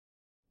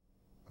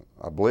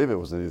I believe it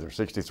was either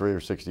 63 or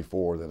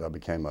 64 that I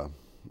became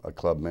a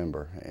club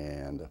member,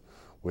 and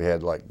we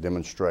had like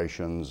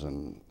demonstrations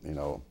and, you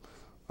know,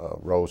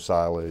 row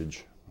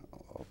silage.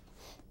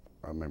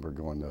 I remember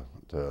going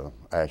to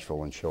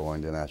Asheville and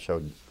showing, and I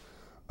showed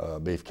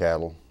beef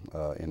cattle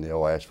in the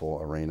old Asheville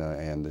arena,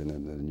 and then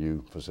in the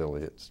new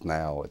facility it's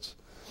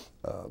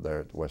there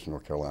at Western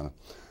North Carolina.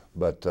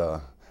 But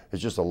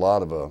it's just a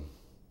lot of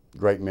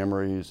great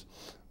memories,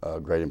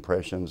 great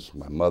impressions.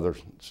 My mother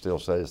still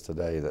says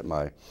today that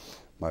my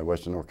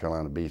Western North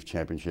Carolina Beef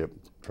Championship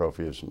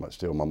trophy is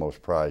still my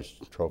most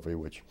prized trophy,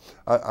 which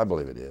I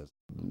believe it is.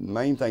 The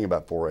main thing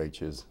about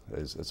 4-H is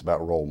it's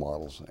about role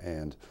models,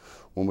 and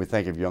when we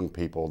think of young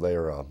people,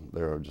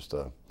 they're just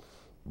a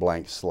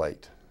blank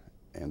slate,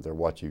 and they're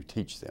what you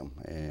teach them,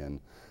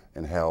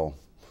 and how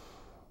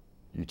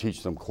you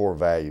teach them core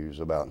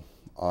values about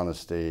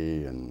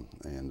honesty and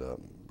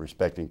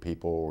respecting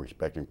people,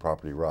 respecting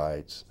property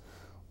rights,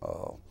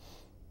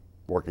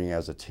 working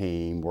as a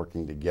team,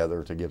 working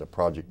together to get a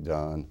project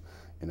done.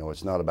 You know,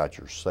 it's not about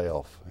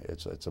yourself.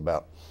 It's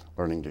about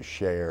learning to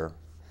share,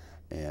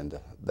 and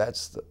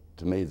that's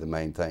to me the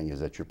main thing, is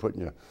that you're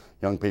putting your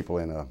young people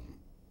in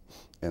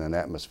an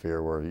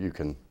atmosphere where you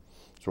can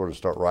sort of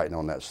start writing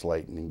on that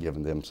slate and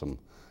giving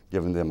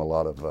them a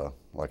lot of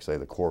like I say,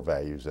 the core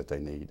values that they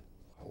need.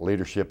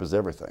 Leadership is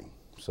everything.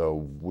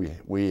 So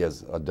we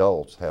as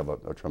adults have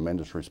a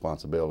tremendous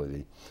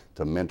responsibility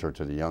to mentor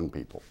to the young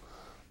people.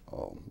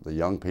 The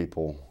young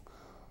people,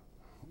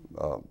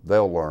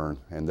 they'll learn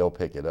and they'll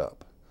pick it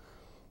up.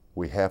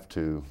 We have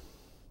to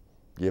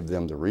give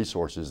them the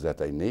resources that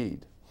they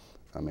need.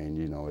 I mean,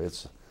 you know,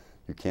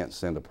 you can't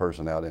send a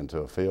person out into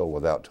a field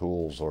without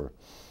tools or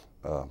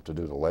to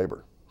do the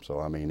labor. So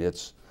I mean,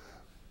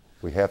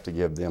 we have to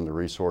give them the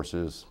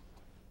resources,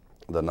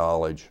 the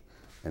knowledge,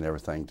 and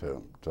everything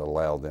to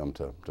allow them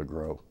to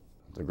grow.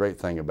 The great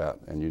thing about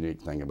and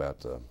unique thing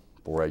about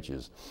 4-H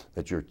is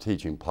that you're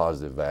teaching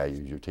positive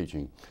values. You're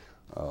teaching,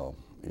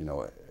 you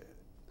know,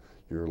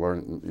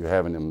 you're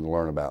having them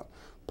learn about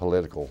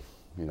political,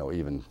 you know,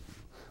 even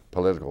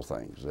political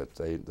things that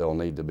they'll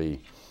need to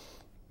be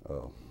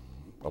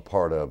a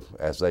part of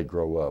as they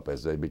grow up,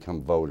 as they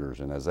become voters,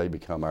 and as they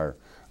become our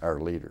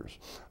leaders.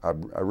 I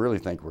really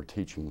think we're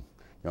teaching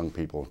young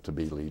people to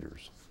be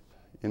leaders.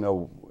 You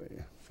know,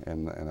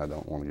 and I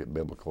don't want to get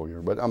biblical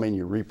here, but I mean,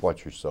 you reap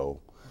what you sow,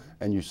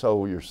 and you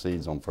sow your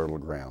seeds on fertile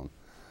ground.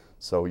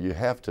 So you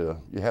have to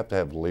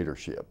have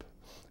leadership,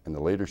 and the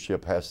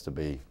leadership has to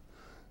be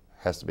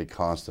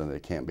constant.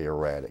 It can't be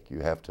erratic. You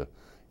have to,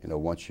 you know,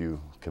 once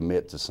you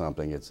commit to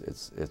something,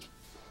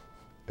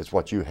 it's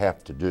what you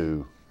have to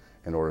do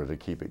in order to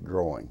keep it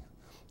growing.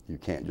 You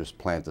can't just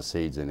plant the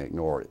seeds and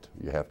ignore it.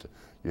 You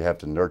have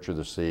to nurture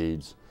the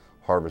seeds,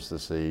 harvest the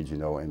seeds, you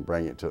know, and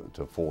bring it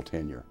to full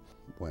tenure.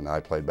 When I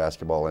played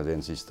basketball at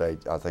NC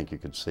State, I think you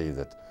could see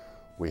that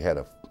we had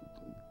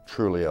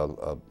truly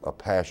a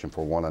passion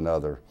for one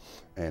another,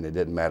 and it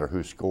didn't matter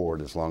who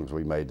scored as long as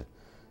we made,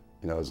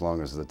 you know, as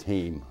long as the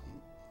team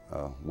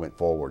went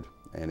forward,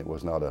 and it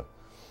was not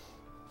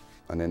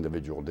an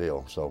individual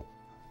deal. So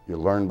you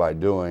learn by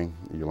doing,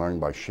 you learn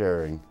by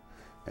sharing,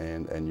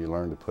 and you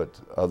learn to put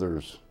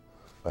others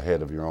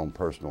ahead of your own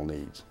personal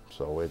needs.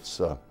 So it's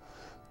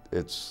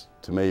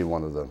to me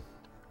one of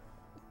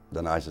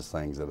the nicest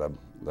things that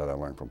I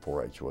learned from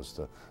 4-H was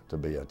to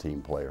be a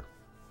team player.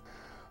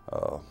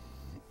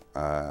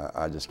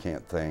 I just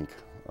can't thank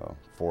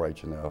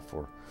 4-H enough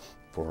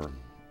for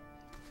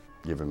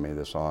giving me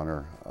this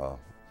honor.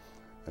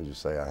 As you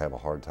say, I have a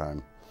hard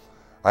time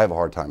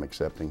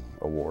accepting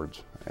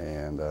awards,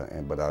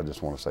 but I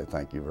just want to say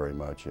thank you very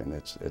much, and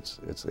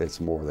it's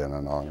more than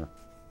an honor.